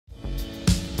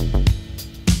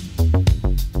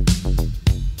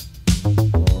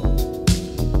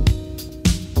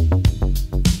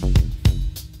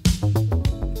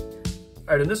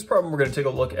right, in this problem, we're going to take a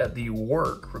look at the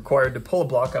work required to pull a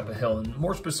block up a hill. And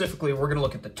more specifically, we're going to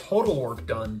look at the total work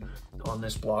done on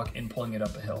this block in pulling it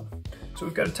up a hill. So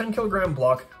we've got a 10 kilogram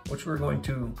block, which we're going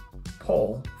to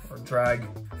pull or drag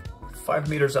 5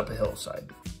 meters up a hillside.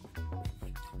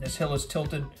 This hill is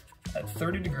tilted at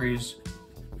 30 degrees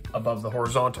above the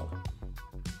horizontal.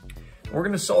 We're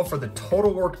going to solve for the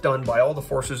total work done by all the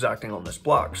forces acting on this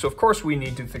block. So of course we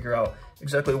need to figure out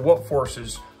exactly what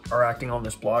forces are acting on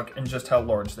this block and just how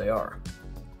large they are.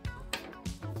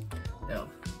 Now,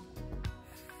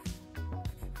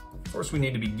 the force we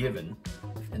need to be given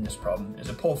in this problem is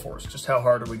a pull force. Just how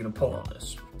hard are we going to pull on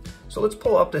this? So let's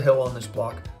pull up the hill on this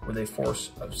block with a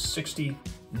force of 60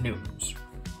 newtons.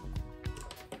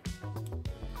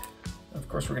 Of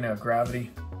course, we're going to have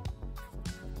gravity.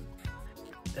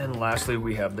 And lastly,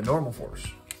 we have the normal force.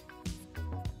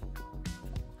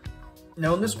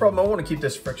 Now in this problem, I want to keep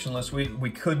this frictionless. We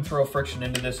could throw friction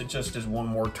into this. It just is one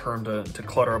more term to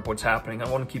clutter up what's happening. I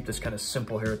want to keep this kind of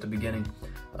simple here at the beginning.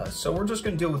 So we're just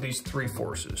going to deal with these three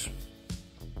forces.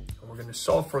 We're going to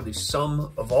solve for the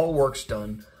sum of all works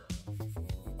done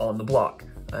on the block.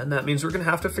 And that means we're going to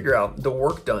have to figure out the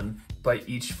work done by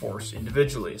each force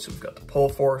individually. So we've got the pull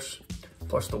force,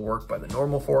 plus the work by the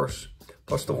normal force,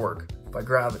 plus the work by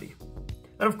gravity.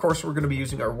 And of course, we're going to be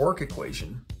using our work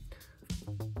equation.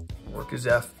 Work is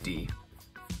Fd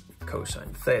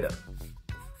cosine theta.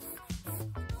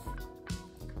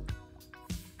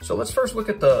 So let's first look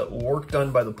at the work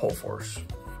done by the pull force.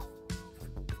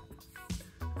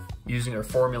 Using our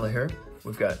formula here,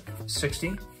 we've got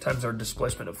 60 times our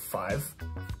displacement of 5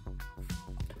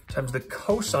 times the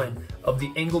cosine of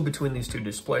the angle between these two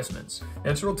displacements.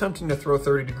 Now it's real tempting to throw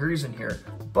 30 degrees in here,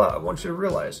 but I want you to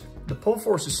realize the pull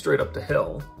force is straight up the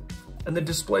hill and the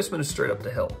displacement is straight up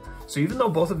the hill. So even though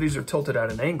both of these are tilted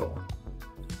at an angle,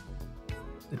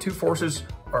 the two forces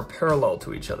are parallel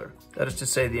to each other. That is to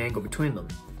say, the angle between them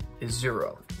is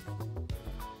 0.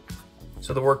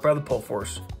 So the work by the pull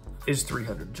force is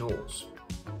 300 joules.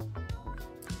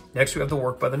 Next, we have the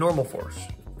work by the normal force.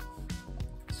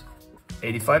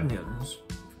 85 newtons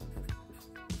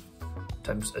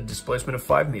times a displacement of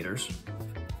 5 meters.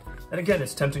 And again,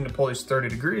 it's tempting to pull these 30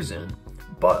 degrees in,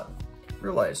 but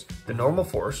realize the normal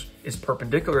force is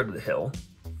perpendicular to the hill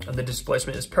and the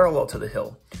displacement is parallel to the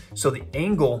hill. So the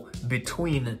angle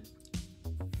between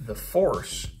the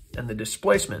force and the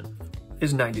displacement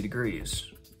is 90 degrees.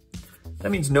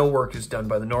 That means no work is done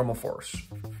by the normal force.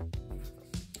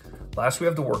 Last, we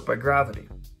have the work by gravity.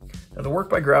 Now the work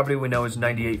by gravity we know is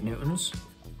 98 newtons.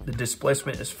 The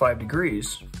displacement is 5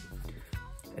 degrees.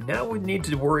 And now we need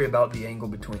to worry about the angle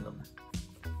between them.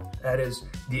 That is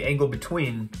the angle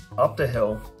between up the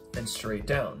hill and straight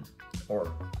down,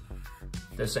 or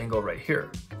this angle right here.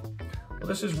 Well,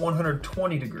 this is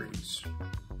 120 degrees.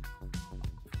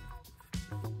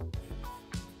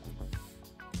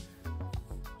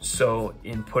 So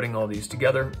in putting all these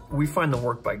together, we find the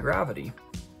work by gravity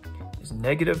is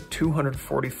negative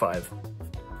 245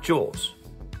 joules.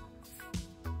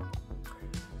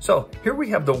 So here we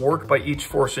have the work by each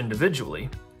force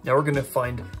individually. Now we're going to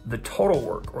find the total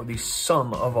work, or the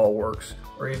sum of all works,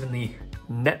 or even the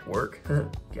net work,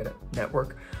 get it, net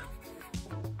work,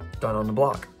 done on the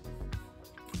block.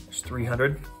 It's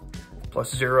 300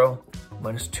 plus 0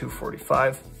 minus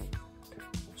 245.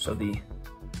 So the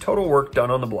total work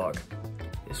done on the block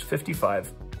is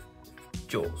 55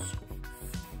 joules.